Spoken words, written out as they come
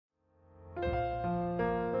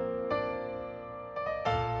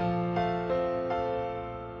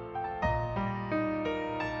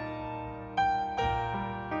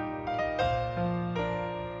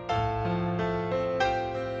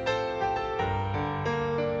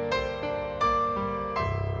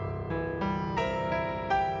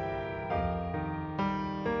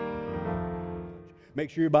Make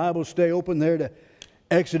sure your Bibles stay open there to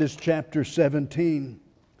Exodus chapter 17.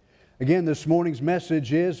 Again, this morning's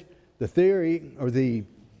message is the theory or the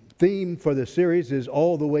theme for the series is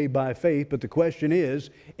all the way by faith. But the question is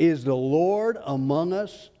the Lord among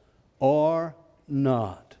us or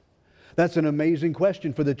not? That's an amazing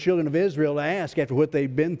question for the children of Israel to ask after what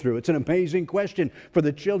they've been through. It's an amazing question for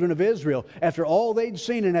the children of Israel after all they'd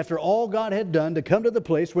seen and after all God had done to come to the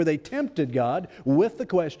place where they tempted God with the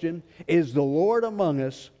question, is the Lord among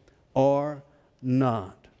us or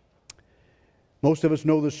not? Most of us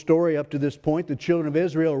know the story up to this point. The children of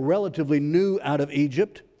Israel are relatively new out of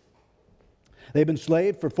Egypt. They've been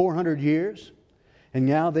enslaved for 400 years, and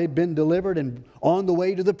now they've been delivered and on the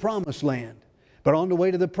way to the Promised Land. But on the way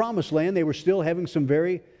to the Promised Land, they were still having some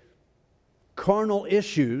very carnal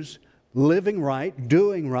issues, living right,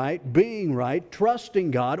 doing right, being right, trusting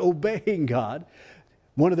God, obeying God.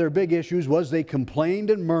 One of their big issues was they complained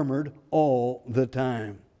and murmured all the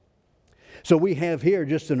time. So we have here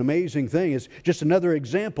just an amazing thing. It's just another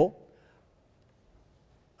example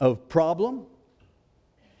of problem,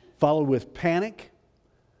 followed with panic,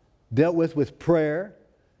 dealt with prayer,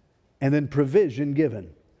 and then provision given.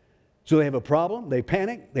 So they have a problem, they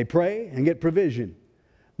panic, they pray, and get provision.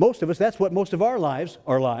 Most of us, that's what most of our lives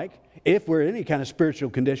are like, if we're in any kind of spiritual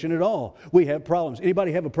condition at all. We have problems.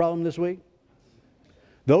 Anybody have a problem this week?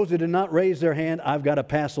 Those that did not raise their hand, I've got a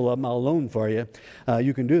passel of them. I'll loan for you.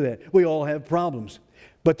 You can do that. We all have problems.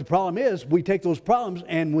 But the problem is, we take those problems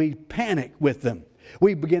and we panic with them.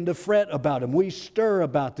 We begin to fret about them. We stir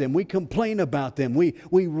about them. We complain about them. We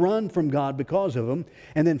run from God because of them.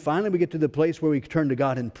 And then finally we get to the place where we turn to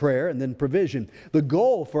God in prayer and then provision. The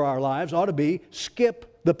goal for our lives ought to be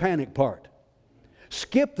skip the panic part.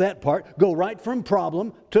 Skip that part. Go right from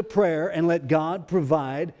problem to prayer and let God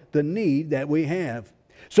provide the need that we have.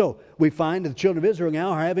 So we find that the children of Israel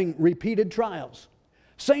now are having repeated trials.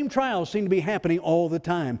 Same trials seem to be happening all the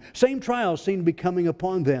time. Same trials seem to be coming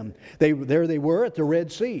upon them. There they were at the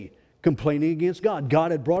Red Sea, complaining against God.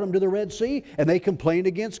 God had brought them to the Red Sea, and they complained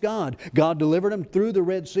against God. God delivered them through the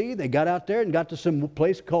Red Sea. They got out there and got to some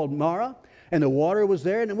place called Marah, and the water was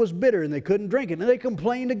there, and it was bitter, and they couldn't drink it. And they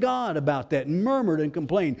complained to God about that, and murmured and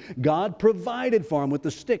complained. God provided for them with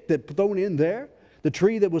the stick that thrown in there, the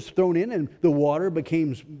tree that was thrown in, and the water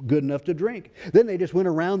became good enough to drink. Then they just went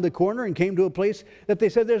around the corner and came to a place that they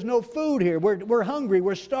said, there's no food here. We're hungry.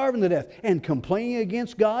 We're starving to death. And complaining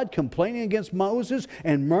against God, complaining against Moses,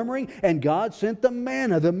 and murmuring. And God sent the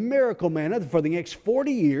manna, the miracle manna, for the next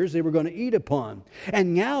 40 years they were going to eat upon.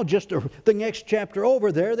 And now, just the next chapter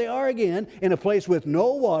over, there they are again in a place with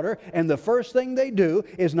no water. And the first thing they do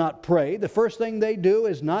is not pray. The first thing they do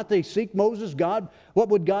is not they seek Moses, God, what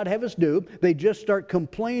would God have us do? They just start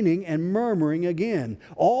complaining and murmuring again.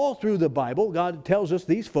 All through the Bible, God tells us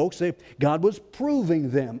these folks, God was proving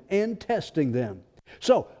them and testing them.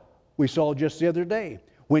 So, we saw just the other day,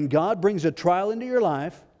 when God brings a trial into your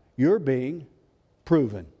life, you're being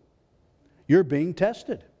proven. You're being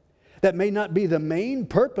tested. That may not be the main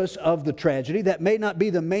purpose of the tragedy. That may not be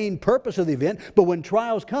the main purpose of the event. But when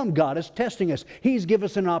trials come, God is testing us. He's given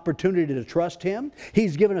us an opportunity to trust Him.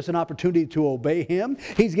 He's given us an opportunity to obey Him.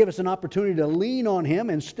 He's given us an opportunity to lean on Him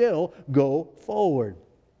and still go forward.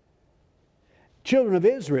 Children of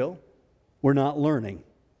Israel were not learning.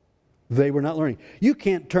 They were not learning. You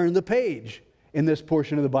can't turn the page in this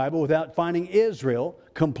portion of the Bible without finding Israel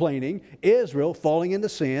complaining, Israel falling into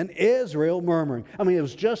sin, Israel murmuring. I mean, it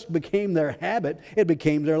just became their habit. It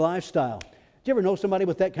became their lifestyle. Do you ever know somebody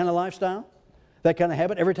with that kind of lifestyle? That kind of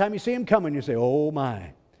habit? Every time you see them coming, you say, oh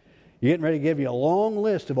my. You're getting ready to give you a long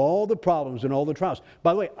list of all the problems and all the trials.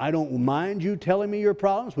 By the way, I don't mind you telling me your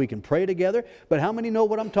problems. We can pray together. But how many know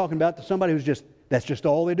what I'm talking about? To somebody who's that's just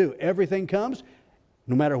all they do. Everything comes,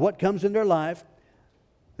 no matter what comes in their life,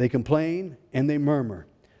 they complain and they murmur.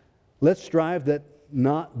 Let's strive that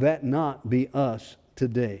not be us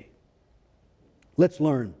today. Let's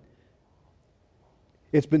learn.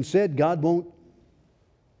 It's been said God won't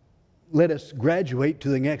let us graduate to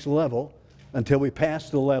the next level until we pass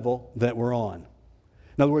the level that we're on.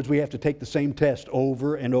 In other words, we have to take the same test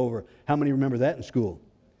over and over. How many remember that in school?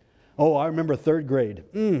 Oh, I remember third grade.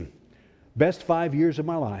 Best 5 years of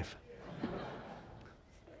my life.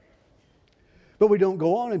 But we don't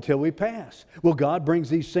go on until we pass. Well, God brings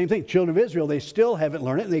these same things. Children of Israel, they still haven't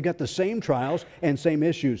learned it, and they got the same trials and same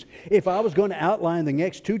issues. If I was going to outline the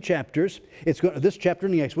next two chapters, this chapter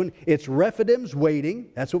and the next one, it's Rephidim's waiting.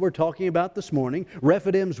 That's what we're talking about this morning.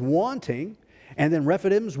 Rephidim's wanting, and then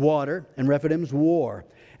Rephidim's water, and Rephidim's war.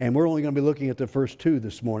 And we're only going to be looking at the first two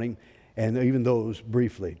this morning, and even those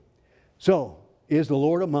briefly. So, is the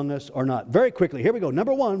Lord among us or not? Very quickly, here we go.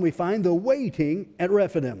 Number one, we find the waiting at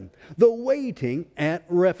Rephidim. The waiting at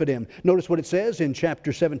Rephidim. Notice what it says in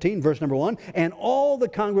chapter 17, verse number 1. And all the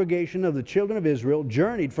congregation of the children of Israel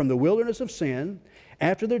journeyed from the wilderness of sin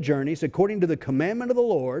after their journeys according to the commandment of the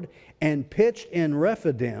Lord and pitched in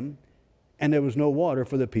Rephidim, and there was no water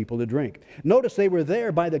for the people to drink. Notice they were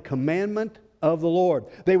there by the commandment of the Lord.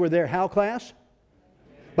 They were there how, class?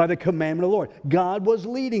 By the commandment of the Lord. God was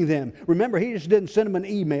leading them. Remember, He just didn't send them an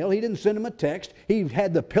email. He didn't send them a text. He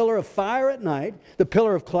had the pillar of fire at night, the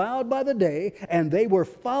pillar of cloud by the day, and they were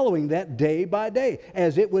following that day by day.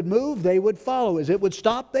 As it would move, they would follow. As it would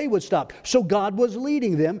stop, they would stop. So God was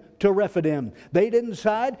leading them to Rephidim. They didn't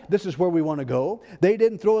decide, this is where we want to go. They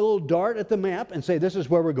didn't throw a little dart at the map and say, this is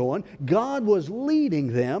where we're going. God was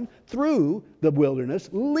leading them through the wilderness,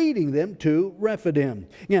 leading them to Rephidim.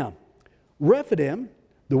 Now, Rephidim,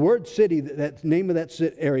 the word city, that name of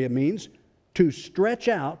that area means to stretch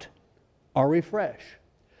out or refresh.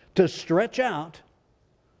 To stretch out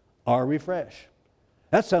or refresh.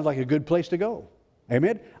 That sounds like a good place to go.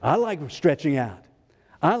 Amen? I like stretching out.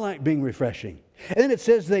 I like being refreshing. And then it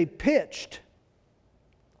says they pitched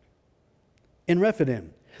in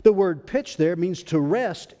Rephidim. The word pitch there means to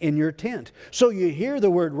rest in your tent. So you hear the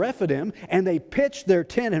word Rephidim, and they pitched their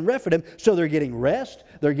tent in Rephidim, so they're getting rest,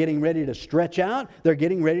 they're getting ready to stretch out, they're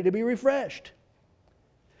getting ready to be refreshed.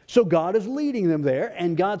 So God is leading them there,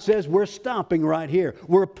 and God says, we're stopping right here.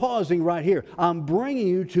 We're pausing right here. I'm bringing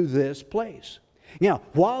you to this place. Now,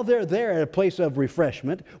 while they're there at a place of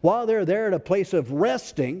refreshment, while they're there at a place of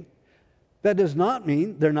resting, that does not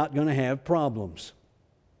mean they're not going to have problems.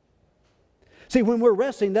 See, when we're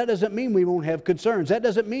resting, that doesn't mean we won't have concerns. That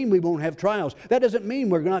doesn't mean we won't have trials. That doesn't mean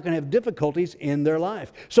we're not going to have difficulties in their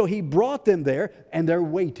life. So He brought them there, and they're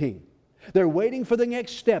waiting. They're waiting for the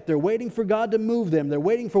next step. They're waiting for God to move them. They're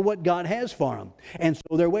waiting for what God has for them. And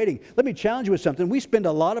so they're waiting. Let me challenge you with something. We spend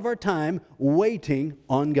a lot of our time waiting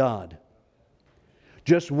on God.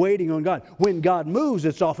 Just waiting on God. When God moves,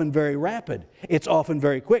 it's often very rapid. It's often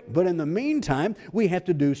very quick. But in the meantime, we have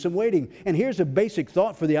to do some waiting. And here's a basic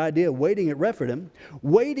thought for the idea of waiting at Rephidim.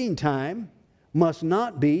 Waiting time must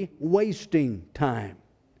not be wasting time.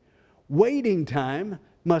 Waiting time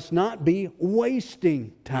must not be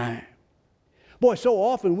wasting time. Boy, so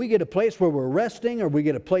often we get a place where we're resting, or we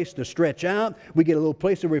get a place to stretch out, we get a little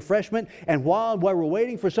place of refreshment, and while we're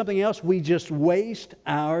waiting for something else, we just waste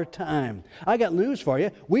our time. I got news for you.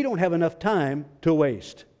 We don't have enough time to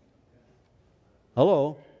waste.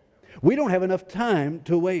 Hello? We don't have enough time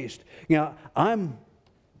to waste. You know, I'm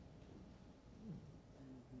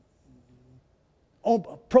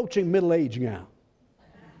approaching middle age now.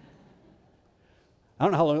 I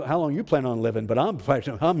don't know how long you plan on living, but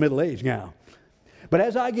I'm middle age now. But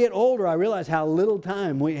as I get older, I realize how little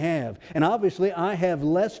time we have. And obviously, I have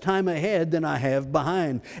less time ahead than I have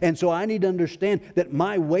behind. And so I need to understand that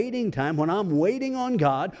my waiting time, when I'm waiting on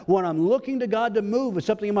God, when I'm looking to God to move with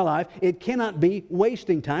something in my life, it cannot be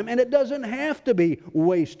wasting time. And it doesn't have to be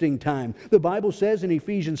wasting time. The Bible says in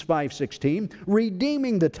Ephesians 5:16,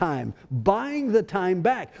 redeeming the time, buying the time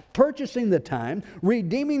back, purchasing the time,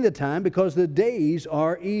 redeeming the time because the days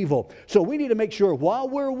are evil. So we need to make sure while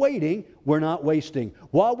we're waiting, we're not wasting.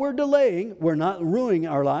 While we're delaying, we're not ruining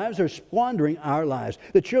our lives or squandering our lives.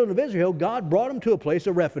 The children of Israel, God brought them to a place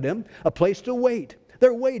of Rephidim, a place to wait.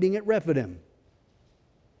 They're waiting at Rephidim.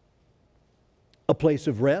 A place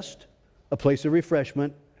of rest, a place of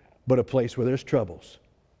refreshment, but a place where there's troubles.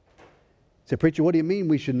 Say, preacher, what do you mean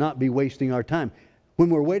we should not be wasting our time?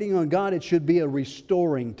 When we're waiting on God, it should be a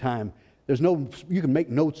restoring time. You can make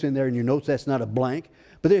notes in there in your notes, that's not a blank.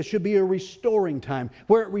 But there should be a restoring time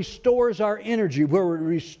where it restores our energy, where it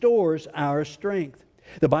restores our strength.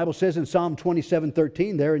 The Bible says in Psalm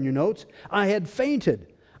 27:13 there in your notes, I had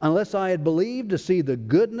fainted unless I had believed to see the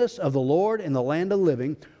goodness of the Lord in the land of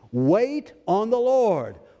living. Wait on the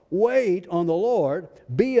Lord. Wait on the Lord.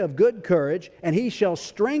 Be of good courage, and He shall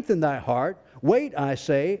strengthen thy heart. Wait, I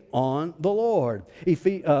say, on the Lord.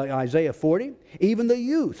 Isaiah 40, even the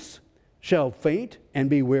youths shall faint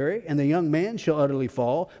and be weary, and the young man shall utterly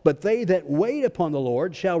fall. But they that wait upon the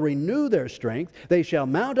Lord shall renew their strength. They shall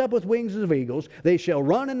mount up with wings of eagles. They shall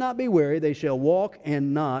run and not be weary. They shall walk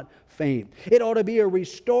and not faint. It ought to be a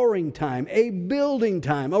restoring time, a building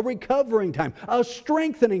time, a recovering time, a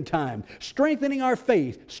strengthening time, strengthening our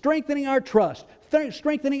faith, strengthening our trust,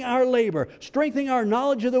 strengthening our labor, strengthening our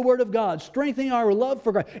knowledge of the Word of God, strengthening our love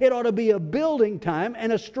for God. It ought to be a building time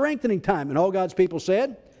and a strengthening time. And all God's people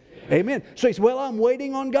said, amen. So he said, well, I'm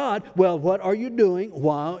waiting on God. Well, what are you doing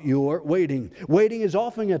while you're waiting? Waiting is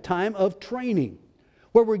often a time of training,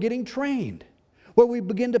 where we're getting trained. where we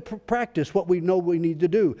begin to practice what we know we need to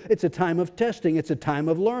do. It's a time of testing. It's a time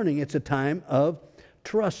of learning. It's a time of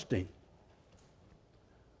trusting.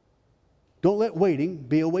 Don't let waiting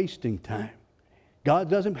be a wasting time. God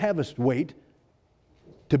doesn't have us wait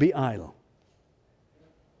to be idle.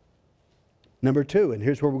 Number two, and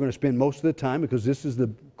here's where we're going to spend most of the time because this is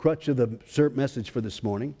the crutch of the message for this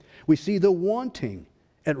morning. We see the wanting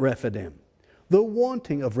at Rephidim. The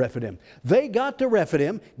wanting of Rephidim. They got to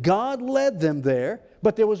Rephidim. God led them there,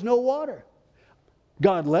 but there was no water.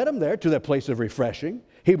 God led them there to their place of refreshing.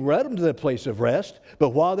 He led them to their place of rest. But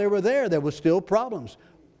while they were there was still problems.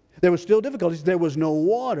 There were still difficulties. There was no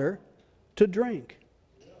water to drink.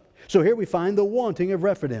 So here we find the wanting of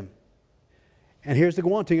Rephidim. And here's the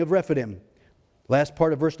wanting of Rephidim. Last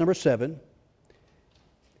part of verse number 7.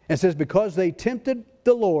 It says, because they tempted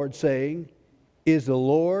the Lord, saying, is the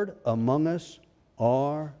Lord among us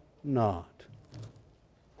or not?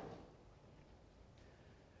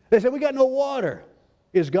 They said, we got no water.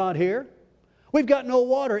 Is God here? We've got no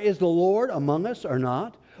water. Is the Lord among us or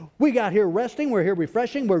not? We got here resting. We're here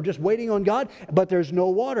refreshing. We're just waiting on God. But there's no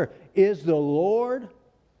water. Is the Lord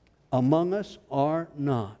among us or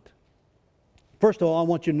not? First of all, I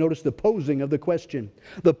want you to notice the posing of the question.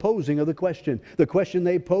 The posing of the question. The question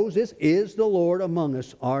they pose is the Lord among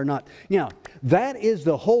us or not? Now, that is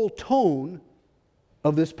the whole tone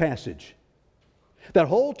of this passage. That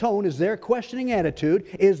whole tone is their questioning attitude.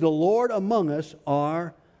 Is the Lord among us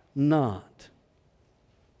or not?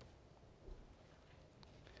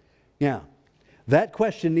 Now, that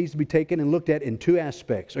question needs to be taken and looked at in two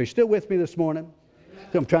aspects. Are you still with me this morning?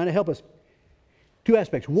 So I'm trying to help us. Two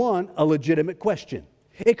aspects. One, a legitimate question.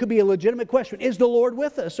 It could be a legitimate question. Is the Lord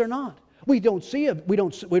with us or not? We don't see it. We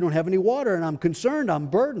don't have any water, and I'm concerned. I'm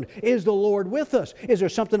burdened. Is the Lord with us? Is there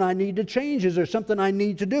something I need to change? Is there something I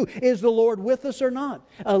need to do? Is the Lord with us or not?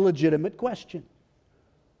 A legitimate question.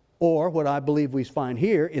 Or what I believe we find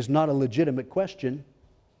here is not a legitimate question,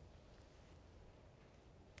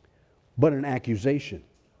 but an accusation.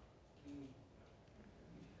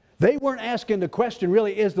 They weren't asking the question,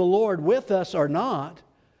 really, is the Lord with us or not?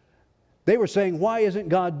 They were saying, why isn't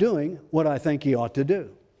God doing what I think He ought to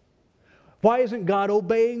do? Why isn't God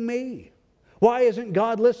obeying me? Why isn't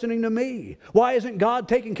God listening to me? Why isn't God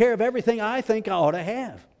taking care of everything I think I ought to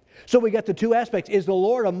have? So we got the two aspects. Is the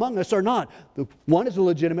Lord among us or not? One is a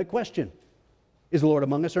legitimate question. Is the Lord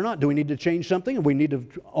among us or not? Do we need to change something? Or we need to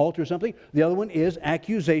alter something? The other one is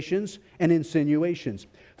accusations and insinuations.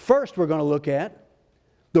 First, we're going to look at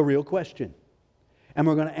the real question. And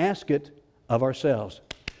we're going to ask it of ourselves.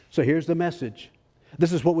 So here's the message.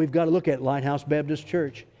 This is what we've got to look at, Lighthouse Baptist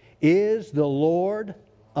Church. Is the Lord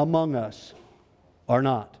among us or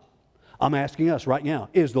not? I'm asking us right now.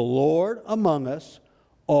 Is the Lord among us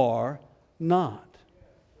or not?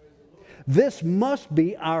 This must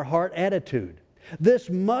be our heart attitude. This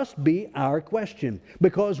must be our question.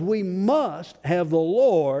 Because we must have the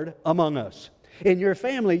Lord among us. In your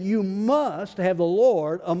family, you must have the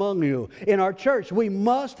Lord among you. In our church, we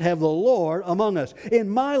must have the Lord among us. In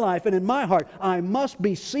my life and in my heart, I must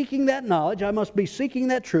be seeking that knowledge. I must be seeking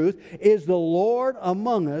that truth. Is the Lord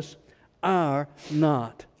among us or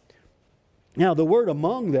not? Now, the word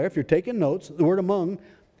among there, if you're taking notes, the word among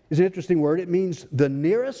is an interesting word. It means the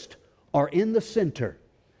nearest or in the center.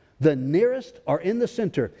 The nearest or in the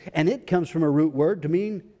center. And it comes from a root word to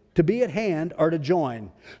mean to be at hand or to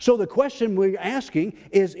join. So the question we're asking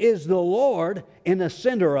is the Lord in the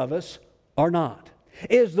center of us or not?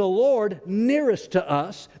 Is the Lord nearest to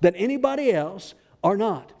us than anybody else or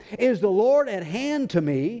not? Is the Lord at hand to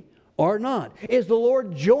me or not? Is the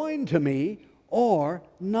Lord joined to me or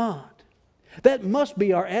not? That must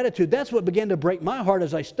be our attitude. That's what began to break my heart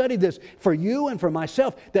as I studied this for you and for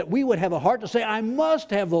myself, that we would have a heart to say, I must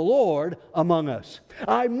have the Lord among us.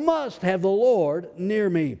 I must have the Lord near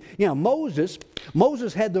me. You know,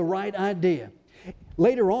 Moses had the right idea.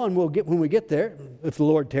 Later on, when we get there, if the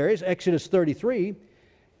Lord tarries, Exodus 33,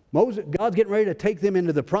 God's getting ready to take them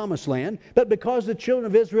into the promised land, but because the children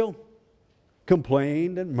of Israel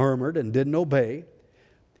complained and murmured and didn't obey,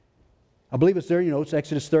 I believe it's there in your notes,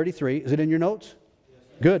 Exodus 33. Is it in your notes? Yes.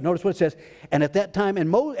 Good. Notice what it says. And at that time, and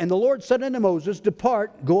the Lord said unto Moses,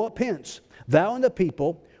 depart, go up hence, thou and the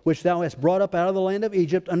people, which thou hast brought up out of the land of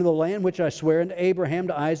Egypt, unto the land which I swear unto Abraham,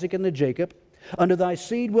 to Isaac, and to Jacob. Unto thy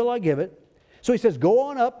seed will I give it. So he says, go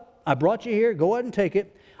on up. I brought you here. Go ahead and take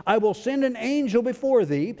it. I will send an angel before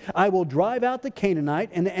thee. I will drive out the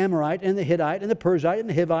Canaanite, and the Amorite, and the Hittite, and the Perizzite, and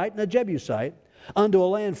the Hivite, and the Jebusite, unto a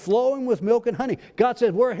land flowing with milk and honey. God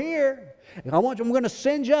says, we're here. I'm going to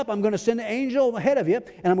send you up. I'm going to send an angel ahead of you,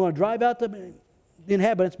 and I'm going to drive out the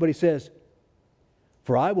inhabitants. But he says,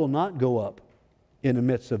 for I will not go up in the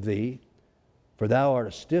midst of thee, for thou art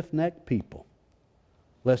a stiff-necked people,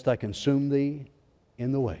 lest I consume thee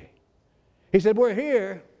in the way. He said, we're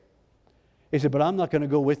here. He said, but I'm not going to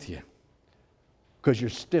go with you because you're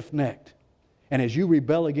stiff-necked. And as you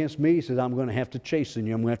rebel against me, he says, I'm going to have to chasten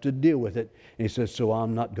you. I'm going to have to deal with it. And he says, so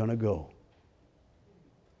I'm not going to go.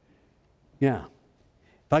 Now,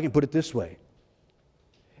 if I can put it this way,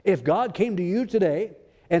 if God came to you today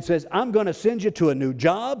and says, I'm going to send you to a new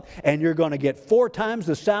job, and you're going to get 4 times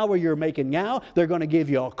the salary you're making now. They're going to give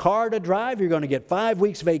you a car to drive. You're going to get 5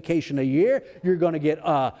 weeks vacation a year. You're going to get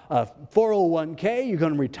a 401k. You're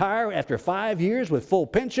going to retire after 5 years with full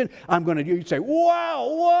pension. You'd say, wow,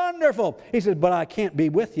 wonderful. He says, but I can't be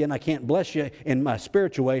with you, and I can't bless you in my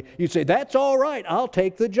spiritual way. You'd say, that's all right. I'll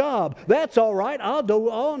take the job. That's all right. I'll do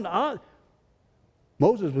on.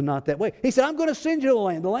 Moses was not that way. He said, I'm going to send you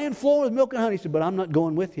to the land flowing with milk and honey. He said, but I'm not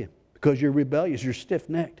going with you because you're rebellious, you're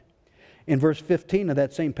stiff-necked. In verse 15 of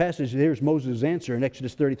that same passage, here's Moses' answer in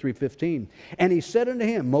Exodus 33:15. And he said unto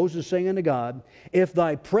him, Moses saying unto God, if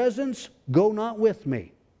thy presence go not with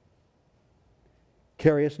me,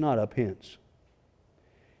 carry us not up hence.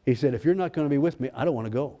 He said, if you're not going to be with me, I don't want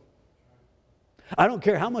to go. I don't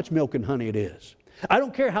care how much milk and honey it is. I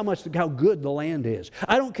don't care how good the land is.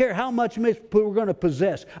 I don't care how much we're going to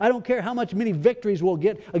possess. I don't care how many victories we'll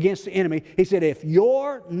get against the enemy. He said, if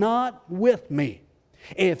you're not with me,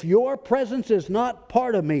 if your presence is not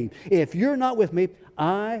part of me, if you're not with me,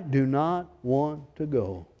 I do not want to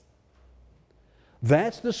go.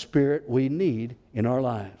 That's the spirit we need in our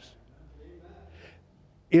lives.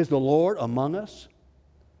 Is the Lord among us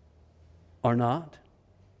or not?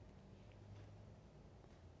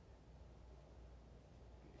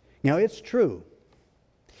 Now, it's true.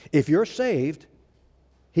 If you're saved,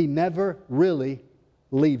 He never really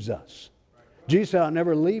leaves us. Jesus said, I'll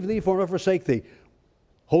never leave thee, nor forsake thee.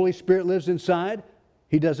 Holy Spirit lives inside.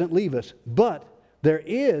 He doesn't leave us. But there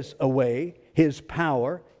is a way His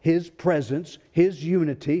power, His presence, His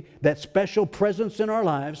unity, that special presence in our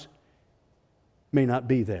lives may not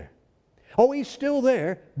be there. Oh, He's still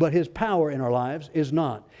there, but His power in our lives is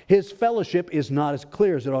not. His fellowship is not as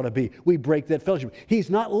clear as it ought to be. We break that fellowship. He's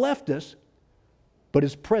not left us, but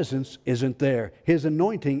His presence isn't there. His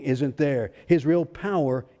anointing isn't there. His real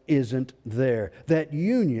power isn't there. That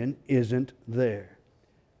union isn't there.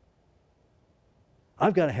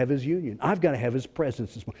 I've got to have His union. I've got to have His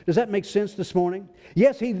presence this morning. Does that make sense this morning?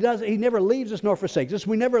 Yes, He does. He never leaves us nor forsakes us.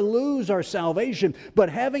 We never lose our salvation. But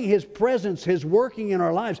having His presence, His working in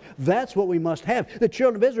our lives, that's what we must have. The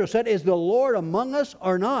children of Israel said, is the Lord among us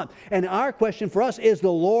or not? And our question for us, is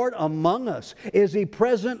the Lord among us? Is He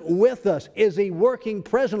present with us? Is He working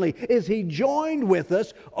presently? Is He joined with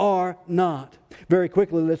us or not? Very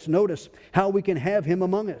quickly, let's notice how we can have Him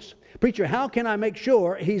among us. Preacher, how can I make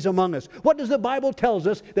sure He's among us? What does the Bible tell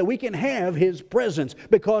us that we can have His presence?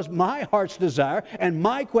 Because my heart's desire and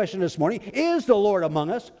my question this morning, is the Lord among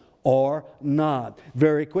us or not?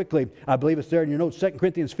 Very quickly, I believe it's there in your notes, 2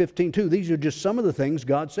 Corinthians 15:2. These are just some of the things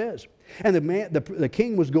God says. And the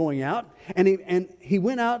king was going out, and he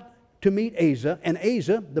went out to meet Asa. And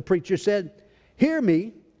Asa, the preacher, said, hear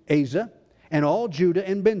me, Asa, and all Judah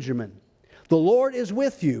and Benjamin. The Lord is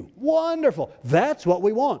with you. Wonderful. That's what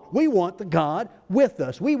we want. We want the God with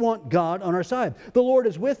us. We want God on our side. The Lord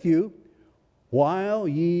is with you while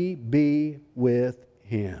ye be with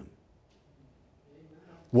Him.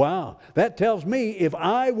 Wow. That tells me if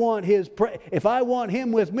I want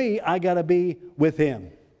Him with me, I got to be with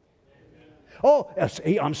Him. Oh,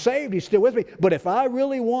 I'm saved, He's still with me. But if I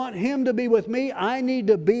really want Him to be with me, I need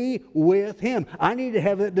to be with Him. I need to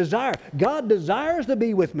have that desire. God desires to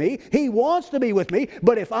be with me. He wants to be with me.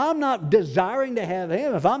 But if I'm not desiring to have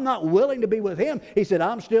Him, if I'm not willing to be with Him, He said,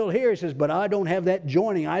 I'm still here. He says, but I don't have that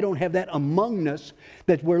joining. I don't have that amongness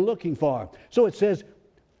that we're looking for. So it says,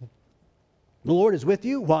 the Lord is with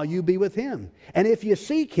you while you be with Him. And if you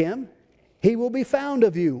seek Him, He will be found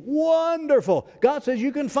of you. Wonderful. God says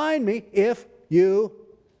you can find me if you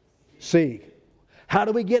seek. How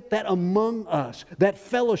do we get that among us, that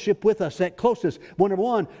fellowship with us, that closeness? Well, number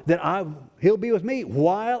one, that He'll be with me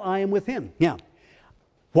while I am with Him. Yeah.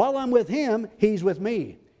 While I'm with Him, He's with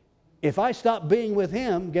me. If I stop being with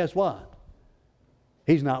Him, guess what?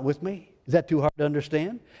 He's not with me. Is that too hard to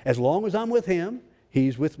understand? As long as I'm with Him,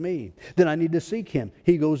 He's with me. Then I need to seek Him.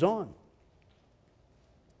 He goes on.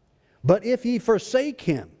 But if ye forsake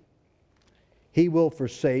Him, He will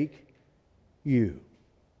forsake you.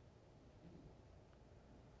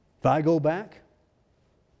 If I go back,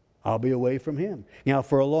 I'll be away from Him. Now,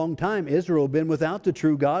 for a long time, Israel had been without the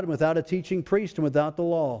true God, and without a teaching priest, and without the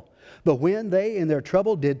law. But when they, in their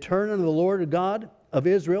trouble, did turn unto the Lord God, of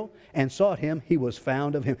Israel and sought him, he was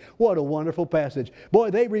found of him. What a wonderful passage. Boy,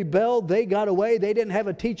 they rebelled, they got away, they didn't have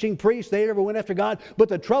a teaching priest, they never went after God, but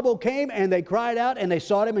the trouble came and they cried out and they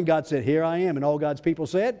sought him, and God said, here I am. And all God's people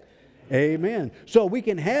said, amen. So we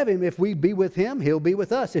can have him. If we be with him, he'll be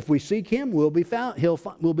with us. If we seek him, we'll be found.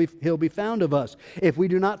 He'll be found of us. If we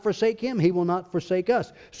do not forsake him, he will not forsake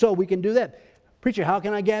us. So we can do that. Preacher, how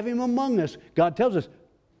can I have him among us? God tells us,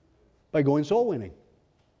 by going soul winning.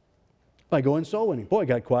 By going soul winning. Boy, it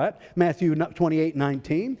got quiet. Matthew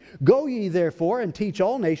 28:19. Go ye therefore and teach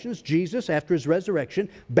all nations Jesus after his resurrection,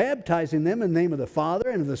 baptizing them in the name of the Father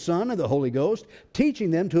and of the Son and of the Holy Ghost,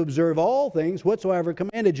 teaching them to observe all things whatsoever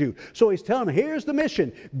commanded you. So he's telling them, here's the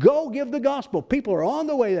mission. Go give the gospel. People are on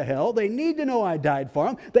the way to hell. They need to know I died for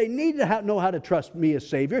them. They need to know how to trust me as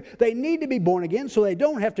Savior. They need to be born again so they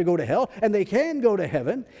don't have to go to hell and they can go to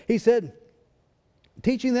heaven. He said,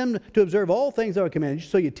 teaching them to observe all things that are commanded you.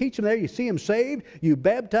 So you teach them there, you see them saved, you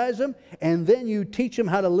baptize them, and then you teach them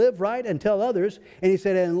how to live right and tell others. And he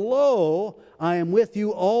said, and lo, I am with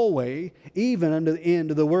you always, even unto the end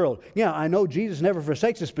of the world. Yeah, I know Jesus never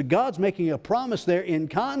forsakes us, but God's making a promise there in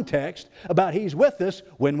context about he's with us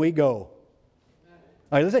when we go.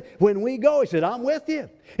 All right, let's say, when we go, he said, I'm with you.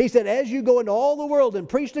 He said, as you go into all the world and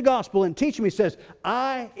preach the gospel and teach them, he says,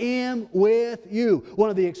 I am with you. One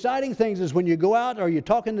of the exciting things is when you go out or you're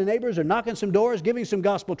talking to neighbors or knocking some doors, giving some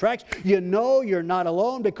gospel tracts, you know you're not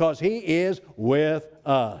alone because he is with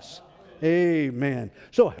us. Amen.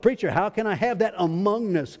 So, preacher, how can I have that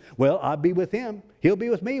among us? Well, I'll be with him. He'll be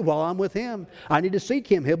with me while I'm with him. I need to seek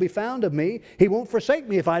him. He'll be found of me. He won't forsake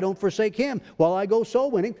me if I don't forsake him while I go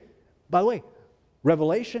soul winning. By the way,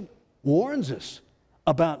 Revelation warns us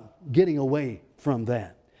about getting away from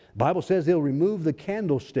that. The Bible says he'll remove the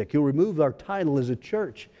candlestick. He'll remove our title as a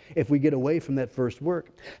church if we get away from that first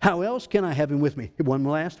work. How else can I have him with me? One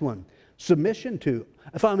last one. Submission to.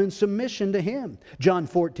 If I'm in submission to him. John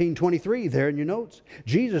 14:23, there in your notes.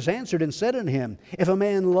 Jesus answered and said unto him, if a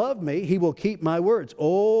man love me, he will keep my words.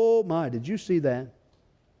 Oh my, did you see that?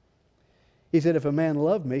 He said, if a man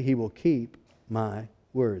love me, he will keep my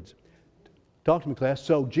words. Talk to me, class.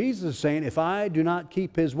 So Jesus is saying, if I do not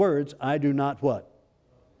keep his words, I do not what?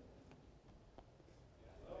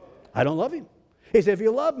 I don't love him. He said, if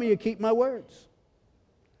you love me, you keep my words.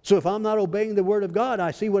 So if I'm not obeying the word of God,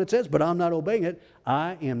 I see what it says, but I'm not obeying it,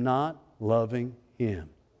 I am not loving him.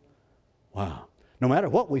 Wow. No matter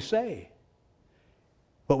what we say,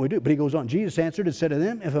 what we do. But he goes on, Jesus answered and said to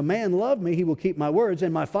them, if a man love me, he will keep my words,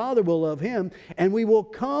 and my Father will love him, and we will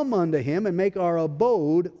come unto him and make our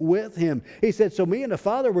abode with him. He said, so me and the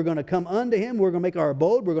Father, we're going to come unto him, we're going to make our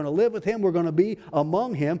abode, we're going to live with him, we're going to be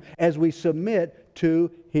among him as we submit to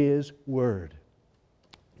his word.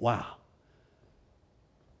 Wow.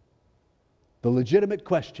 The legitimate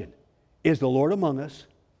question, is the Lord among us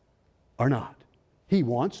or not? He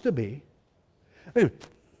wants to be.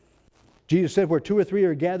 Jesus said, where two or three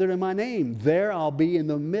are gathered in my name, there I'll be in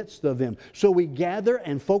the midst of them. So we gather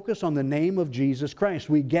and focus on the name of Jesus Christ.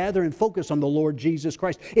 We gather and focus on the Lord Jesus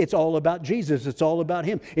Christ. It's all about Jesus. It's all about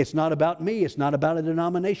him. It's not about me. It's not about a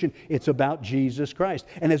denomination. It's about Jesus Christ.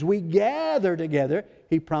 And as we gather together,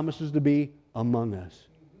 he promises to be among us.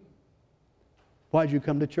 Why did you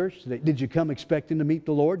come to church today? Did you come expecting to meet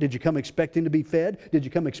the Lord? Did you come expecting to be fed? Did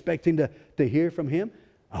you come expecting to hear from him?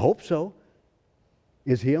 I hope so.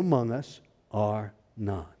 Is he among us or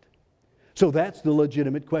not? So that's the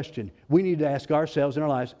legitimate question. We need to ask ourselves in our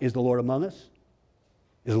lives, is the Lord among us?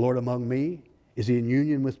 Is the Lord among me? Is he in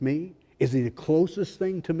union with me? Is he the closest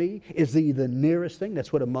thing to me? Is he the nearest thing?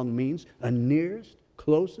 That's what among means. A nearest,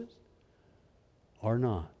 closest, or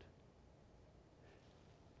not?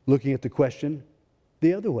 Looking at the question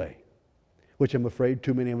the other way, which I'm afraid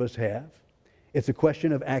too many of us have. It's a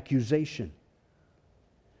question of accusation.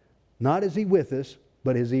 Not is he with us,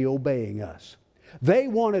 but is he obeying us? They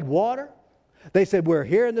wanted water. They said, we're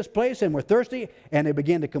here in this place and we're thirsty. And they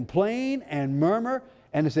began to complain and murmur.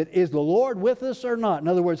 And they said, is the Lord with us or not? In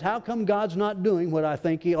other words, how come God's not doing what I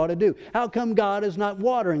think he ought to do? How come God is not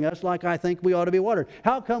watering us like I think we ought to be watered?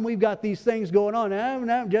 How come we've got these things going on?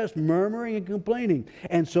 And I'm just murmuring and complaining.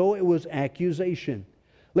 And so it was accusation.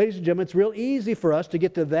 Ladies and gentlemen, it's real easy for us to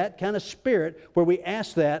get to that kind of spirit where we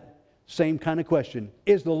ask that same kind of question.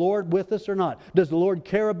 Is the Lord with us or not? Does the Lord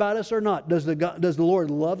care about us or not? Does the Lord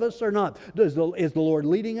love us or not? Is the Lord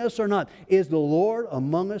leading us or not? Is the Lord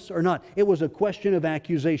among us or not? It was a question of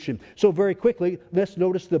accusation. So very quickly, let's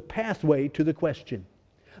notice the pathway to the question.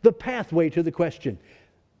 The pathway to the question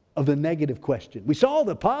of the negative question. We saw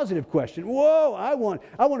the positive question. Whoa, I want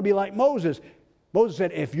to be like Moses. Moses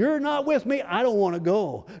said, if you're not with me, I don't want to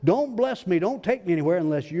go. Don't bless me. Don't take me anywhere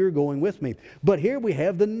unless you're going with me. But here we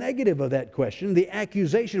have the negative of that question, the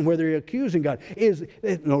accusation where they're accusing God.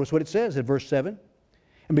 Notice what it says in verse 7.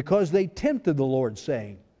 And because they tempted the Lord,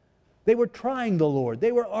 saying, they were trying the Lord.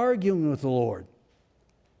 They were arguing with the Lord.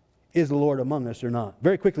 Is the Lord among us or not?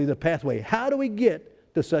 Very quickly, the pathway. How do we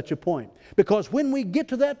get to such a point? Because when we get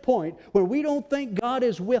to that point where we don't think God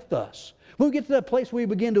is with us, when we get to that place where we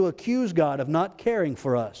begin to accuse God of not caring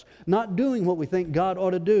for us, not doing what we think God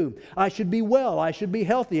ought to do. I should be well. I should be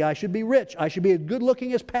healthy. I should be rich. I should be as good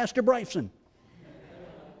looking as Pastor Bryson.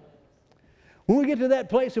 When we get to that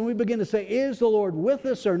place and we begin to say, is the Lord with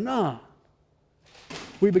us or not?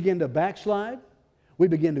 We begin to backslide. We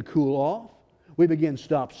begin to cool off. We begin to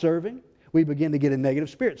stop serving. We begin to get a negative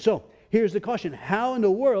spirit. So, here's the caution. How in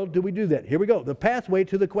the world do we do that? Here we go. The pathway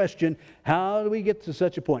to the question, how do we get to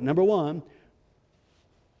such a point? Number one,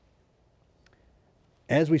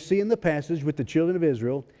 as we see in the passage with the children of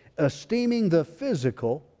Israel, esteeming the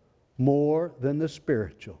physical more than the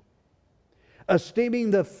spiritual.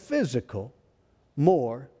 Esteeming the physical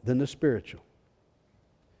more than the spiritual.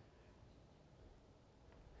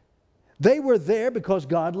 They were there because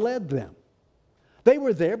God led them. They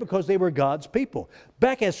were there because they were God's people.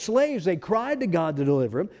 Back as slaves, they cried to God to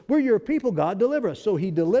deliver them. We're your people, God, deliver us. So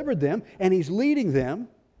He delivered them, and He's leading them.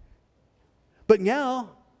 But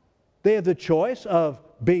now, they have the choice of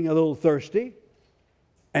being a little thirsty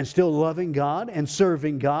and still loving God and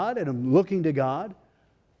serving God and looking to God,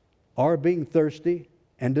 or being thirsty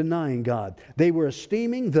and denying God. They were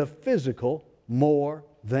esteeming the physical more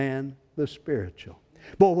than the spiritual.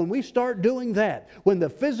 But when we start doing that, when the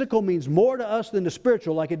physical means more to us than the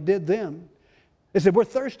spiritual, like it did them, they said, we're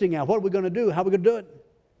thirsty now. What are we going to do? How are we going to do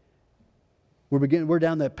it? We're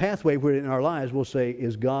down that pathway where in our lives we'll say,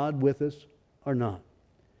 is God with us or not?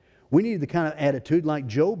 We need the kind of attitude like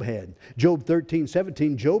Job had. Job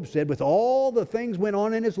 13:17, Job said, with all the things went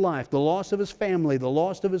on in his life, the loss of his family, the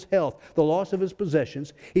loss of his health, the loss of his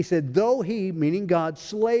possessions, he said, though He, meaning God,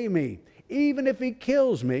 slay me, even if He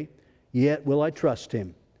kills me, yet will I trust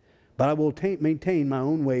Him. But I will maintain my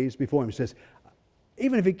own ways before Him. He says,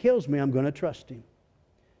 even if He kills me, I'm going to trust Him.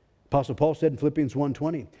 Apostle Paul said in Philippians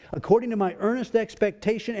 1:20, according to my earnest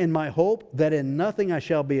expectation and my hope that in nothing I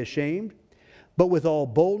shall be ashamed, but with all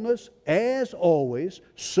boldness, as always,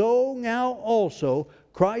 so now also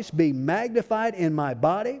Christ be magnified in my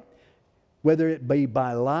body, whether it be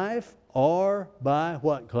by life or by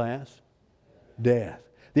what class? Death.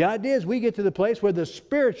 The idea is we get to the place where the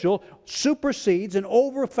spiritual supersedes and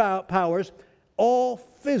overpowers all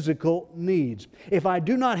physical needs. If I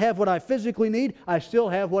do not have what I physically need, I still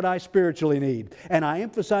have what I spiritually need. And I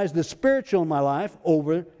emphasize the spiritual in my life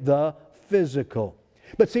over the physical.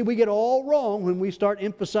 But see, we get all wrong when we start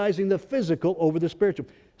emphasizing the physical over the spiritual.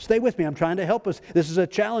 Stay with me. I'm trying to help us. This is a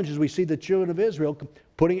challenge as we see the children of Israel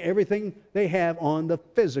putting everything they have on the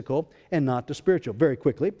physical and not the spiritual. Very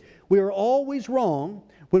quickly, we are always wrong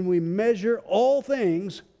when we measure all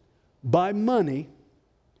things by money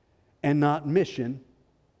and not mission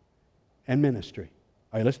and ministry.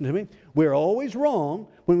 Are you listening to me? We're always wrong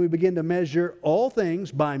when we begin to measure all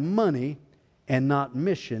things by money and not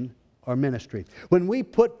mission or ministry. When we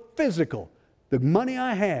put physical, the money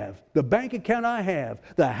I have, the bank account I have,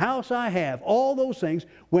 the house I have, all those things,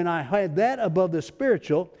 when I had that above the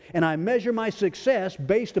spiritual and I measure my success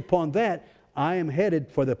based upon that, I am headed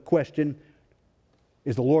for the question,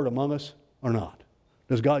 is the Lord among us or not?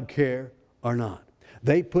 Does God care or not?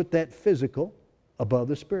 They put that physical above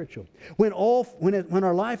the spiritual. When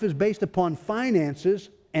our life is based upon finances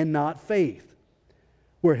and not faith,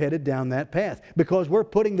 we're headed down that path because we're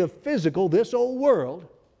putting the physical, this old world,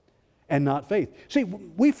 and not faith. See,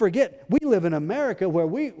 we forget, we live in America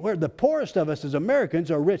where the poorest of us as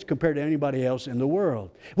Americans are rich compared to anybody else in the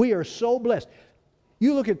world. We are so blessed.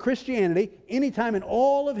 You look at Christianity, anytime in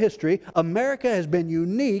all of history, America has been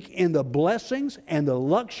unique in the blessings and the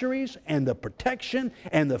luxuries and the protection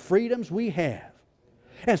and the freedoms we have.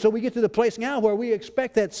 And so we get to the place now where we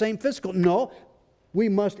expect that same physical. No, we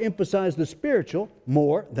must emphasize the spiritual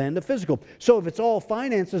more than the physical. So if it's all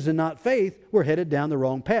finances and not faith, we're headed down the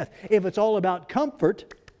wrong path. If it's all about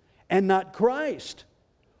comfort and not Christ,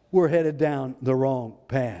 we're headed down the wrong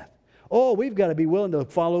path. Oh, we've got to be willing to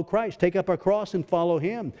follow Christ, take up our cross and follow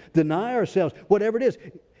Him, deny ourselves, whatever it is.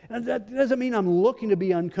 And that doesn't mean I'm looking to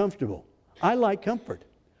be uncomfortable. I like comfort.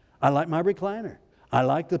 I like my recliner. I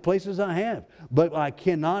like the places I have, but I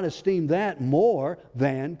cannot esteem that more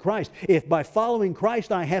than Christ. If by following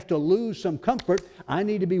Christ I have to lose some comfort, I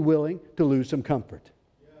need to be willing to lose some comfort.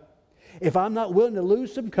 If I'm not willing to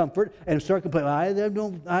lose some comfort and start complaining,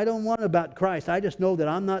 I don't want about Christ. I just know that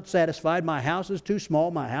I'm not satisfied. My house is too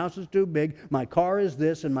small. My house is too big. My car is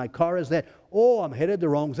this and my car is that. Oh, I'm headed the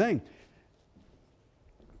wrong thing.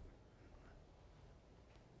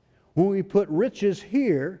 When we put riches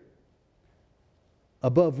here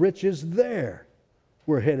above riches there,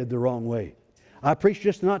 we're headed the wrong way. I preached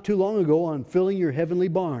just not too long ago on filling your heavenly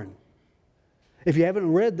barn. If you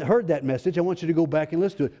haven't heard that message, I want you to go back and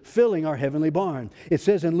listen to it. Filling our heavenly barn. It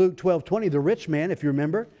says in Luke 12:20, the rich man, if you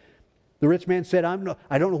remember, the rich man said, I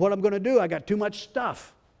don't know what I'm going to do. I got too much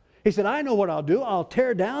stuff. He said, I know what I'll do. I'll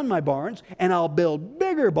tear down my barns and I'll build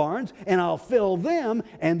bigger barns and I'll fill them,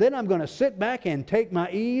 and then I'm going to sit back and take my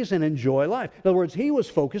ease and enjoy life. In other words, he was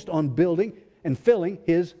focused on building and filling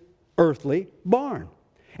his earthly barn.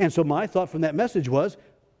 And so my thought from that message was,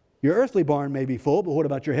 your earthly barn may be full, but what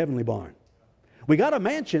about your heavenly barn? We got a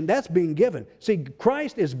mansion, that's being given. See,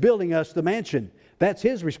 Christ is building us the mansion. That's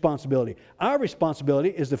His responsibility. Our responsibility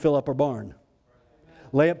is to fill up our barn.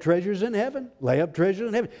 Lay up treasures in heaven. Lay up treasures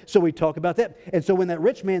in heaven. So we talk about that. And so when that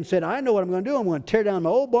rich man said, I know what I'm going to do. I'm going to tear down my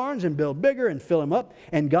old barns and build bigger and fill them up.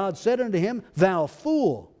 And God said unto him, Thou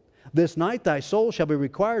fool, this night thy soul shall be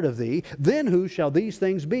required of thee. Then whose shall these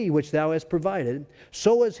things be which thou hast provided?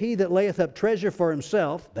 So is he that layeth up treasure for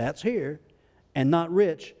himself, that's here, and not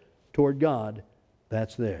rich toward God,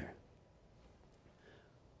 that's there.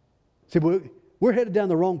 See, we're headed down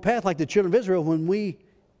the wrong path like the children of Israel when we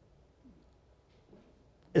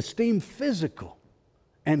esteem physical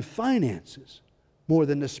and finances more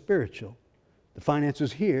than the spiritual. The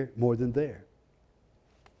finances here more than there.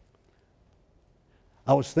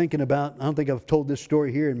 I was thinking about, I don't think I've told this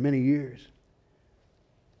story here in many years.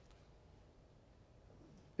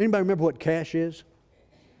 Anybody remember what cash is?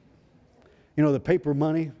 You know, the paper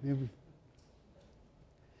money.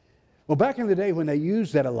 Well, back in the day when they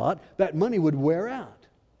used that a lot, that money would wear out.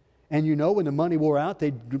 And you know, when the money wore out,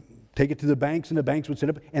 they'd take it to the banks, and the banks would sit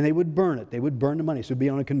up and they would burn it. They would burn the money. So it would be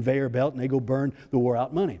on a conveyor belt, and they go burn the wore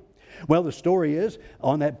out money. Well, the story is,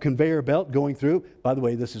 on that conveyor belt going through, by the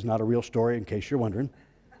way, this is not a real story in case you're wondering.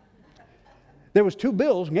 There was two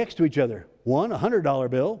bills next to each other. One, a $100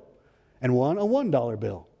 bill, and one, a $1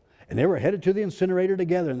 bill. And they were headed to the incinerator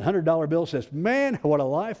together. And the $100 bill says, man, what a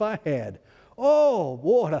life I had. Oh,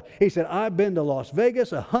 what he said, I've been to Las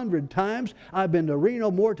Vegas 100 times. I've been to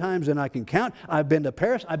Reno more times than I can count. I've been to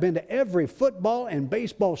Paris. I've been to every football and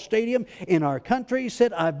baseball stadium in our country. He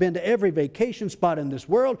said, I've been to every vacation spot in this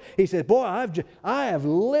world. He said, boy, I have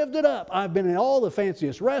lived it up. I've been in all the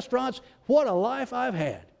fanciest restaurants. What a life I've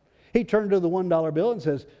had. He turned to the $1 bill and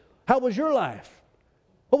says, how was your life?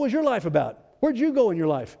 What was your life about? Where'd you go in your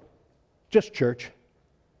life? Just church.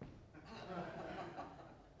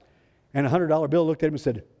 And a $100 bill looked at him and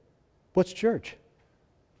said, what's church?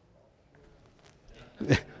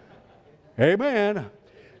 Amen.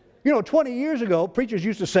 You know, 20 years ago, preachers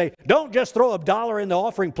used to say, don't just throw $1 in the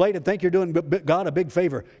offering plate and think you're doing God a big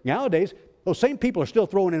favor. Nowadays, those same people are still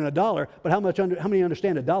throwing in $1, but how many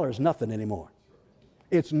understand $1 is nothing anymore?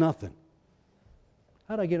 It's nothing.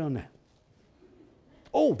 How'd I get on that?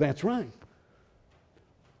 Oh, that's right.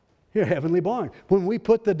 Your heavenly barn. When we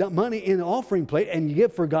put the money in the offering plate and you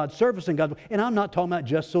give for God's service and God's, and I'm not talking about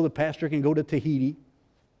just so the pastor can go to Tahiti.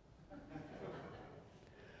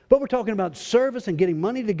 But we're talking about service and getting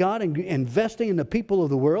money to God and investing in the people of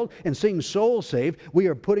the world and seeing souls saved. We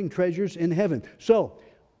are putting treasures in heaven. So,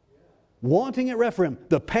 wanting at Rephaim,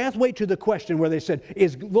 the pathway to the question where they said,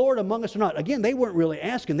 is Lord among us or not? Again, they weren't really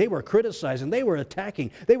asking. They were criticizing. They were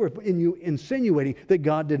attacking. They were insinuating that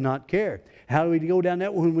God did not care. How do we go down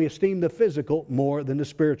that when we esteem the physical more than the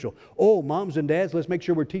spiritual? Oh, moms and dads, let's make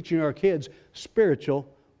sure we're teaching our kids spiritual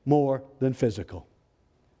more than physical.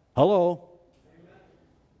 Hello? Amen.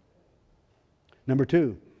 Number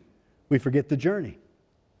 2, we forget the journey.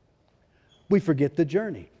 We forget the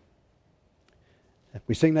journey.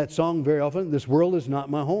 We sing that song very often, this world is not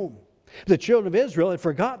my home. The children of Israel had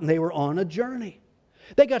forgotten they were on a journey.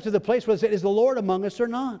 They got to the place where they said, is the Lord among us or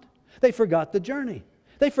not? They forgot the journey.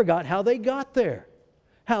 They forgot how they got there.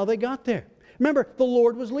 How they got there. Remember, the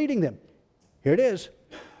Lord was leading them. Here it is.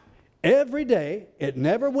 Every day, it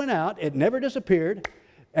never went out, it never disappeared.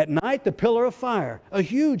 At night, the pillar of fire, a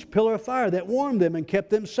huge pillar of fire that warmed them and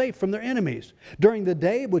kept them safe from their enemies. During the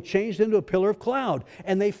day, it was changed into a pillar of cloud,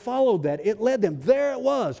 and they followed that. It led them. There it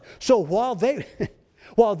was. So while they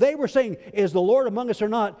were saying, is the Lord among us or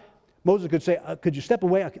not, Moses could say, could you step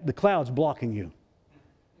away? The cloud's blocking you.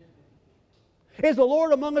 Is the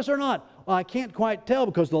Lord among us or not? Well, I can't quite tell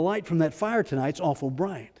because the light from that fire tonight's awful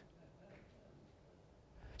bright.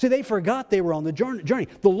 See, they forgot they were on the journey.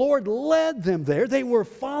 The Lord led them there. They were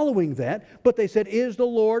following that, but they said, is the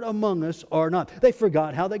Lord among us or not? They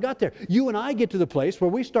forgot how they got there. You and I get to the place where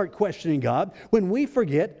we start questioning God when we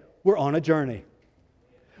forget we're on a journey.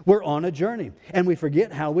 We're on a journey, and we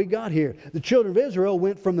forget how we got here. The children of Israel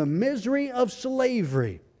went from the misery of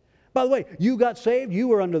slavery. By the way, you got saved, you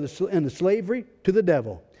were in the slavery to the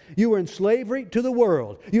devil. You were in slavery to the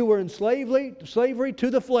world. You were in slavery to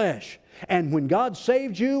the flesh. And when God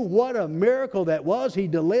saved you, what a miracle that was. He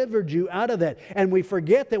delivered you out of that. And we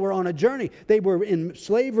forget that we're on a journey. They were in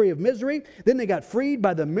slavery of misery. Then they got freed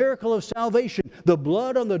by the miracle of salvation. The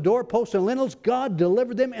blood on the doorposts and lintels, God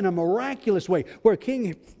delivered them in a miraculous way. Where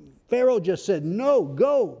King Pharaoh just said, no,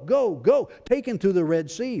 go, taken through the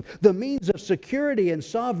Red Sea. The means of security and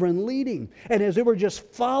sovereign leading. And as they were just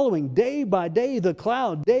following day by day the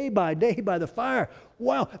cloud, day by the fire,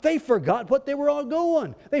 wow, they forgot what they were all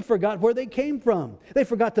going. They forgot where they came from. They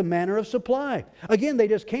forgot the manner of supply. Again, they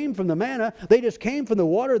just came from the manna. They just came from the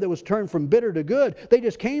water that was turned from bitter to good. They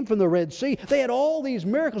just came from the Red Sea. They had all these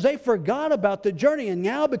miracles. They forgot about the journey. And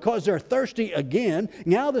now because they're thirsty again,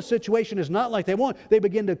 now the situation is not like they want, they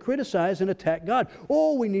begin to criticize and attack God.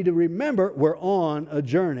 Oh, we need to remember we're on a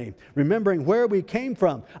journey. Remembering where we came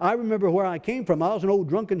from. I remember where I came from. I was an old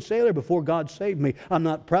drunken sailor before God saved me. I'm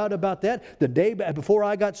not proud about that. The day before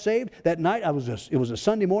I got saved, that night, it was a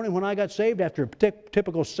Sunday morning when I got saved after a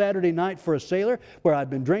typical Saturday night for a sailor where I'd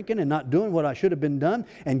been drinking and not doing what I should have been done,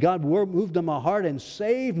 and God moved in my heart and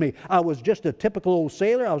saved me. I was just a typical old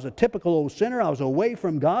sailor. I was a typical old sinner. I was away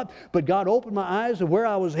from God, but God opened my eyes to where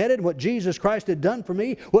I was headed, what Jesus Christ had done for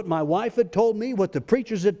me, what my wife had told me, what the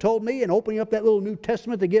preachers had told me, and opening up that little New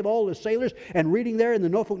Testament to give all the sailors and reading there in the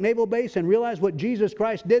Norfolk Naval Base and realize what Jesus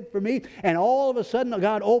Christ did for me, and all of a sudden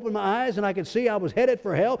God opened my eyes and I could see I was headed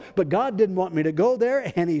for hell, but God didn't want me to go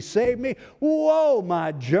there, and He saved me. Whoa,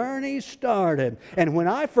 my journey started. And when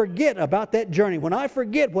I forget about that journey, when I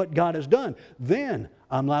forget what God has done, then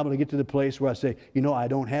I'm liable to get to the place where I say, you know, I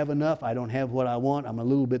don't have enough, I don't have what I want, I'm a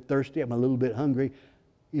little bit thirsty, I'm a little bit hungry.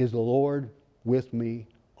 Is the Lord with me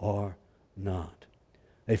or not?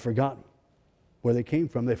 They forgot where they came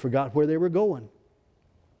from. They forgot where they were going.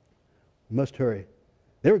 We must hurry.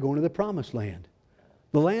 They were going to the promised land,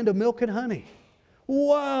 the land of milk and honey.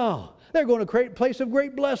 Wow, they're going to a place of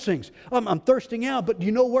great blessings. I'm thirsting out, but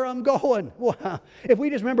you know where I'm going. Wow. If we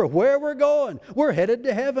just remember where we're going, we're headed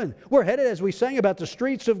to heaven. We're headed, as we sang about, the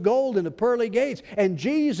streets of gold and the pearly gates, and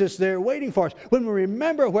Jesus there waiting for us. When we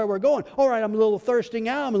remember where we're going, all right, I'm a little thirsting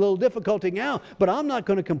out, I'm a little difficulty now, but I'm not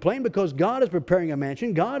going to complain because God is preparing a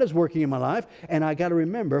mansion. God is working in my life, and I got to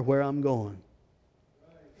remember where I'm going.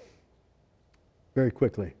 Very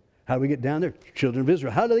quickly. How do we get down there? Children of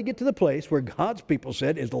Israel. How do they get to the place where God's people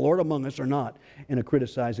said, is the Lord among us or not? In a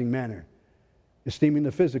criticizing manner. Esteeming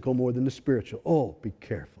the physical more than the spiritual. Oh, be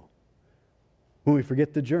careful. When we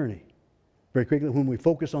forget the journey. Very quickly, when we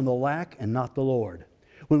focus on the lack and not the Lord.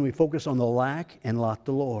 When we focus on the lack and not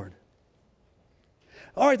the Lord.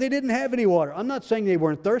 All right, they didn't have any water. I'm not saying they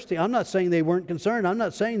weren't thirsty. I'm not saying they weren't concerned. I'm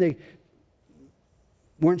not saying they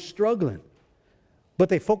weren't struggling. But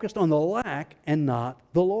they focused on the lack and not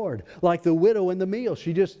the Lord. Like the widow and the meal.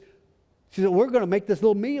 She said, we're going to make this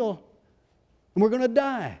little meal and we're going to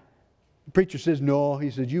die. The preacher says, no. He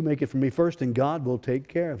says, you make it for me first and God will take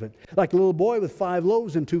care of it. Like the little boy with 5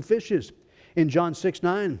 loaves and 2 fishes. In John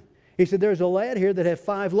 6:9, he said, there's a lad here that had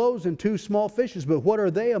 5 loaves and 2 small fishes, but what are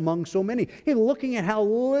they among so many? He's looking at how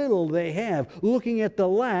little they have, looking at the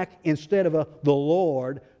lack instead of the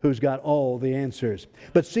Lord who's got all the answers.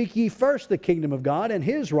 But seek ye first the kingdom of God and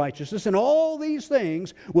His righteousness, and all these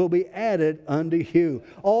things will be added unto you.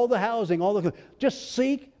 All the housing, just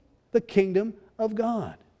seek the kingdom of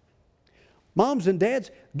God. Moms and dads,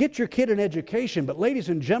 get your kid an education, but ladies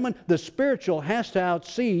and gentlemen, the spiritual has to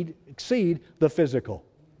exceed the physical.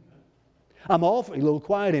 I'm awfully a little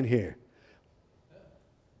quiet in here.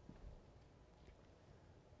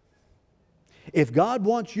 If God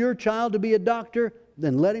wants your child to be a doctor,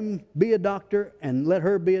 then let him be a doctor and let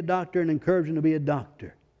her be a doctor and encourage him to be a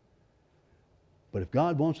doctor. But if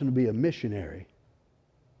God wants him to be a missionary,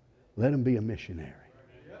 let him be a missionary.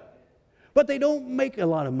 But they don't make a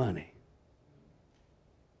lot of money.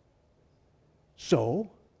 So,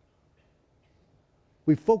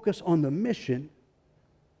 we focus on the mission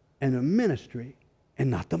and the ministry and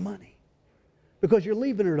not the money. Because you're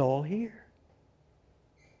leaving it all here.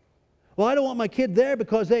 Well, I don't want my kid there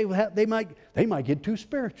because they might get too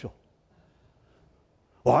spiritual.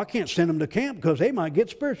 Well, I can't send them to camp because they might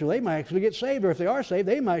get spiritual. They might actually get saved, or if they are saved,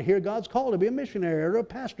 they might hear God's call to be a missionary or a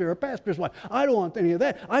pastor or a pastor's wife. I don't want any of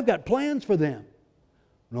that. I've got plans for them.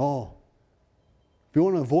 No. If you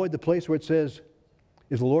want to avoid the place where it says,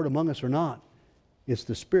 is the Lord among us or not? It's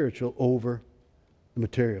the spiritual over the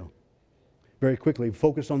material. Very quickly,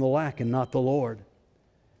 focus on the lack and not the Lord.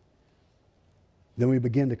 Then we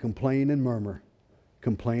begin to complain and murmur.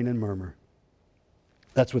 Complain and murmur.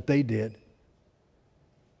 That's what they did. The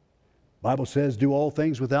Bible says, do all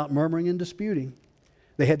things without murmuring and disputing.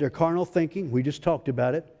 They had their carnal thinking. We just talked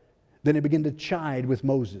about it. Then they began to chide with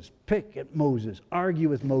Moses, pick at Moses, argue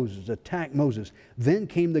with Moses, attack Moses. Then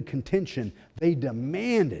came the contention. They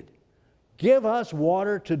demanded, give us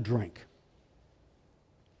water to drink.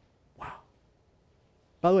 Wow.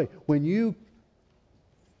 By the way, when you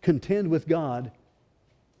contend with God,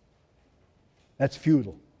 that's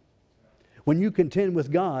futile. When you contend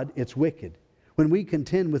with God, it's wicked. When we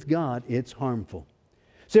contend with God, it's harmful.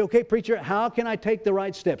 Say, okay, preacher, how can I take the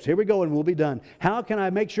right steps? Here we go, and we'll be done. How can I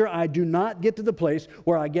make sure I do not get to the place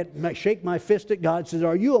where I shake my fist at God and says,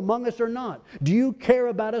 are you among us or not? Do you care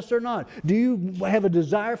about us or not? Do you have a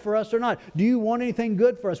desire for us or not? Do you want anything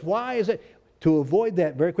good for us? Why is it? To avoid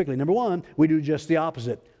that very quickly, number one, we do just the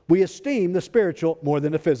opposite. We esteem the spiritual more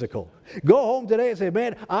than the physical. Go home today and say,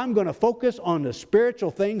 man, I'm going to focus on the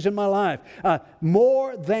spiritual things in my life.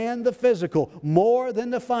 More than the physical, more than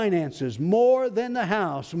the finances, more than the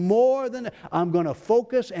house, I'm going to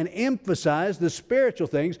focus and emphasize the spiritual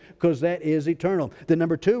things because that is eternal. Then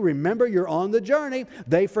number two, remember you're on the journey.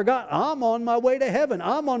 They forgot, I'm on my way to heaven.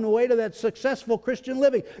 I'm on the way to that successful Christian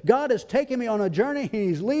living. God has taken me on a journey.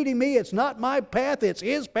 He's leading me. It's not my path, it's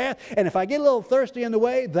His path. And if I get a little thirsty in the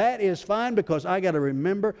way, that is fine because I got to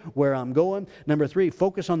remember where I'm going. Number three,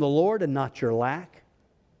 focus on the Lord and not your lack.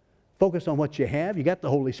 Focus on what you have. You got the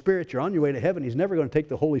Holy Spirit. You're on your way to heaven. He's never going to take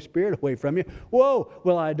the Holy Spirit away from you. Whoa,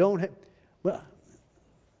 well, I don't have... Well,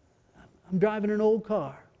 I'm driving an old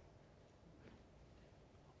car.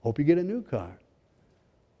 Hope you get a new car.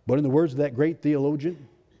 But in the words of that great theologian,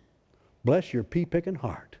 bless your pea-picking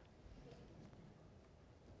heart.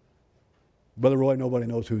 Brother Roy, nobody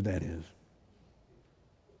knows who that is.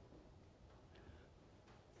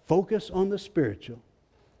 Focus on the spiritual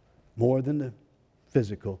more than the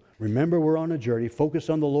physical. Remember, we're on a journey. Focus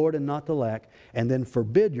on the Lord and not the lack. And then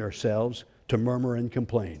forbid yourselves to murmur and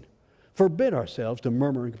complain. Forbid ourselves to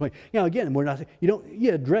murmur and complain. You know, again,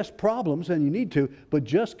 you address problems and you need to, but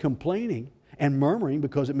just complaining and murmuring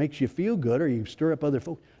because it makes you feel good or you stir up other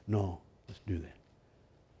folks. No, let's do that.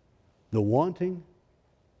 The wanting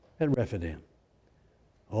at Rephidim.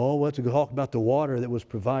 Oh, let's talk about the water that was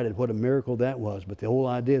provided. What a miracle that was. But the whole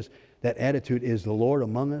idea is that attitude is the Lord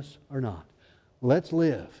among us or not. Let's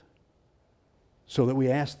live so that we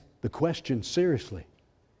ask the question seriously.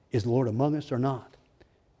 Is the Lord among us or not?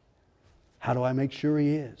 How do I make sure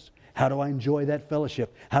He is? How do I enjoy that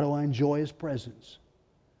fellowship? How do I enjoy His presence?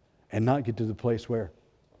 And not get to the place where,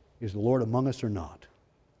 is the Lord among us or not?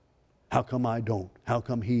 How come I don't? How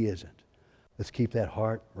come He isn't? Let's keep that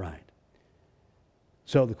heart right.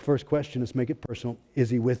 So the first question, let's make it personal. Is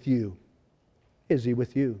He with you? Is He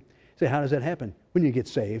with you? Say, how does that happen? When you get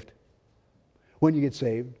saved. When you get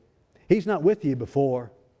saved. He's not with you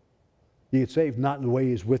before you get saved, not in the way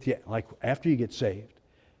He's with you like after you get saved.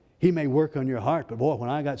 He may work on your heart, but boy, when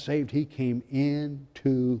I got saved, He came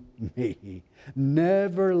into me.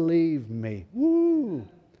 Never leave me. Woo!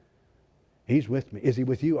 He's with me. Is He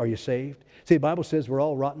with you? Are you saved? See, the Bible says we're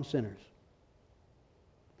all rotten sinners.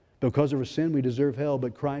 Because of our sin, we deserve hell,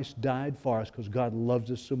 but Christ died for us because God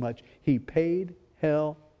loves us so much. He paid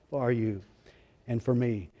hell for you and for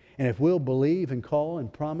me. And if we'll believe and call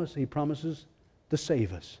and promise, He promises to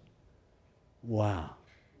save us. Wow.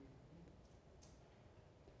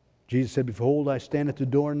 Jesus said, behold, I stand at the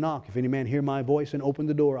door and knock. If any man hear my voice and open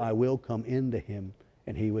the door, I will come into him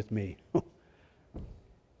and he with me. At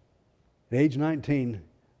age 19,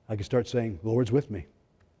 I could start saying, the Lord's with me.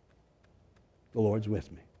 The Lord's with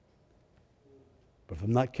me. But if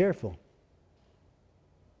I'm not careful,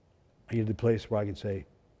 I get to the place where I can say,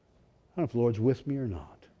 I don't know if the Lord's with me or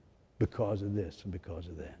not because of this and because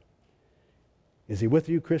of that. Is He with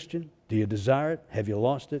you, Christian? Do you desire it? Have you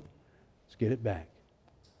lost it? Let's get it back.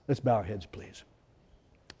 Let's bow our heads, please.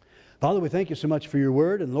 Father, we thank You so much for Your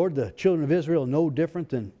word. And Lord, the children of Israel are no different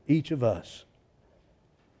than each of us.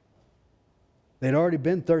 They'd already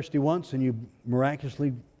been thirsty once and You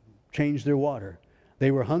miraculously changed their water.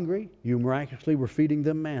 They were hungry. You miraculously were feeding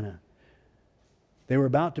them manna. They were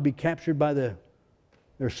about to be captured by their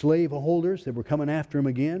slave holders that were coming after them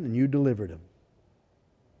again, and You delivered them.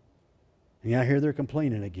 And I hear they're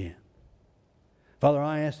complaining again. Father,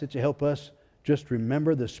 I ask that You help us just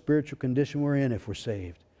remember the spiritual condition we're in if we're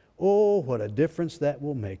saved. Oh, what a difference that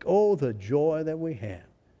will make. Oh, the joy that we have.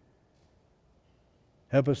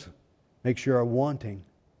 Help us Make sure our wanting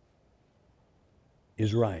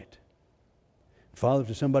is right. Father, if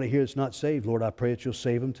there's somebody here that's not saved, Lord, I pray that You'll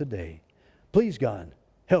save them today. Please, God,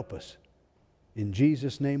 help us. In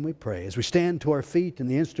Jesus' name we pray. As we stand to our feet and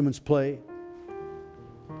the instruments play,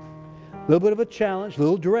 a little bit of a challenge, a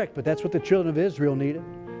little direct, but that's what the children of Israel needed.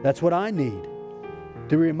 That's what I need, to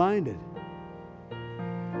be reminded.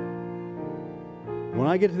 When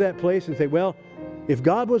I get to that place and say, well, if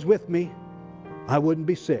God was with me, I wouldn't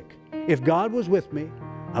be sick. If God was with me,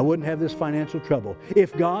 I wouldn't have this financial trouble.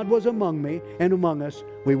 If God was among me and among us,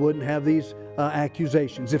 we wouldn't have these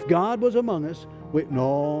accusations. If God was among us,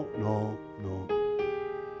 no.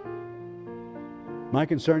 My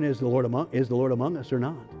concern is the Lord among us or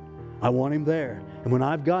not? I want Him there. And when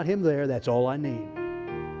I've got Him there, that's all I need.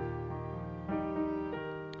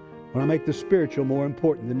 When I make the spiritual more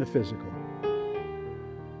important than the physical.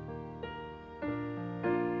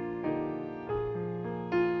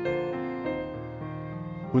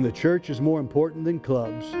 When the church is more important than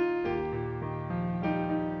clubs.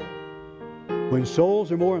 When souls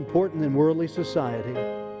are more important than worldly society.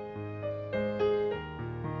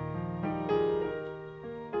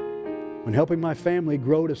 When helping my family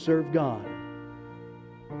grow to serve God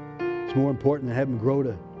is more important than having them grow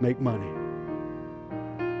to make money.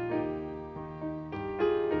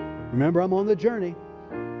 Remember, I'm on the journey.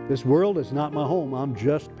 This world is not my home. I'm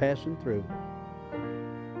just passing through.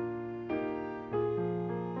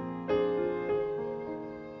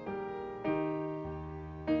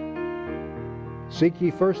 Seek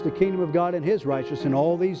ye first the kingdom of God and His righteousness, and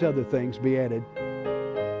all these other things be added.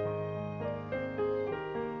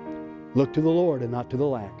 Look to the Lord and not to the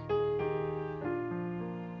lack.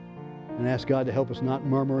 And ask God to help us not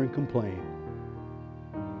murmur and complain.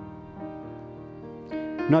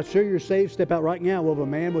 Not sure you're saved? Step out right now. We'll have a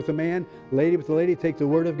man with a man, lady with a lady, take the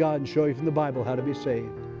Word of God and show you from the Bible how to be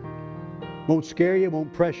saved. Won't scare you,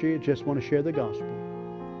 won't pressure you, just want to share the gospel.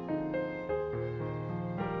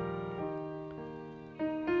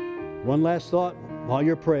 One last thought while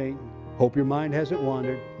you're praying. Hope your mind hasn't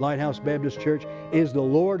wandered. Lighthouse Baptist Church, is the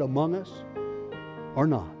Lord among us or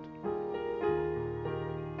not?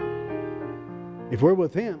 If we're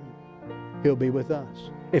with Him, He'll be with us.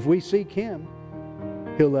 If we seek Him,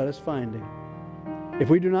 He'll let us find Him. If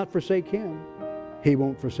we do not forsake Him, He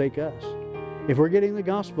won't forsake us. If we're getting the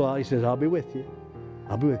gospel out, He says, I'll be with you.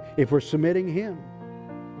 I'll be with you. If we're submitting Him,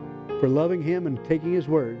 for loving Him and taking His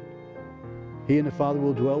word, He and the Father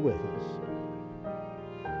will dwell with us.